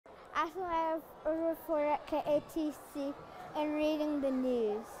asking a reporter at KATC and reading the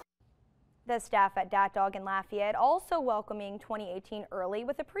news. The staff at Dat Dog in Lafayette also welcoming 2018 early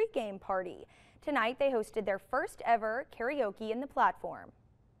with a pregame party. Tonight they hosted their first ever karaoke in the platform.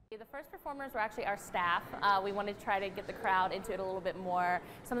 The first performers were actually our staff. We wanted to try to get the crowd into it a little bit more.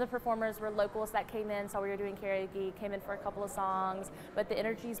 Some of the performers were locals that came in, saw we were doing karaoke, came in for a couple of songs, but the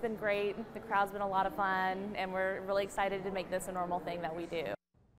energy's been great, the crowd's been a lot of fun, and we're really excited to make this a normal thing that we do.